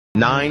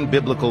9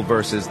 biblical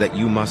verses that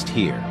you must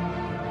hear.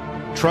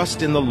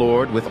 Trust in the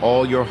Lord with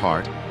all your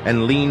heart,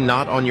 and lean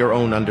not on your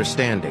own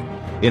understanding.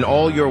 In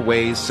all your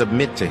ways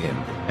submit to him,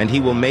 and he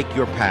will make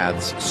your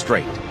paths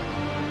straight.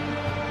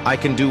 I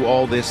can do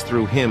all this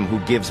through him who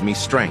gives me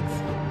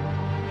strength.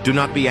 Do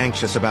not be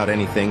anxious about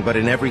anything, but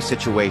in every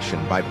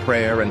situation, by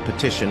prayer and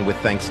petition with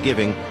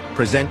thanksgiving,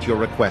 present your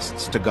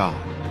requests to God.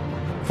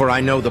 For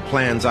I know the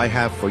plans I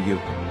have for you,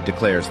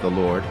 declares the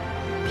Lord,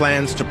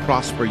 plans to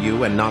prosper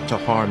you and not to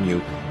harm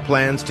you,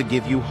 plans to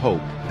give you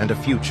hope and a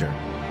future.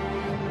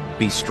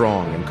 Be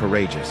strong and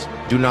courageous.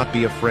 Do not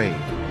be afraid.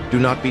 Do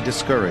not be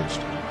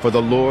discouraged, for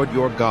the Lord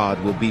your God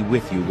will be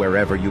with you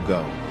wherever you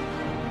go.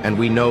 And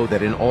we know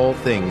that in all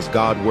things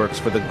God works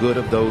for the good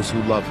of those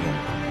who love him,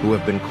 who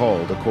have been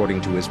called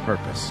according to his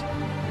purpose.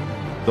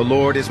 The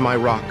Lord is my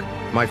rock,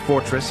 my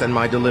fortress and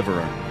my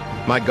deliverer.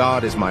 My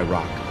God is my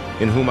rock,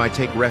 in whom I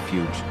take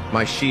refuge,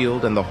 my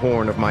shield and the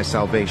horn of my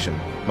salvation,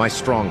 my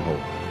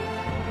stronghold.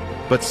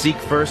 But seek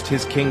first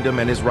his kingdom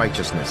and his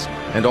righteousness,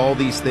 and all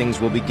these things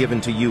will be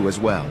given to you as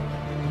well.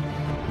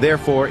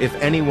 Therefore, if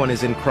anyone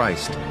is in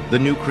Christ, the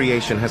new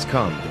creation has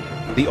come.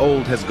 The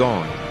old has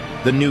gone.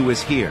 The new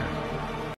is here.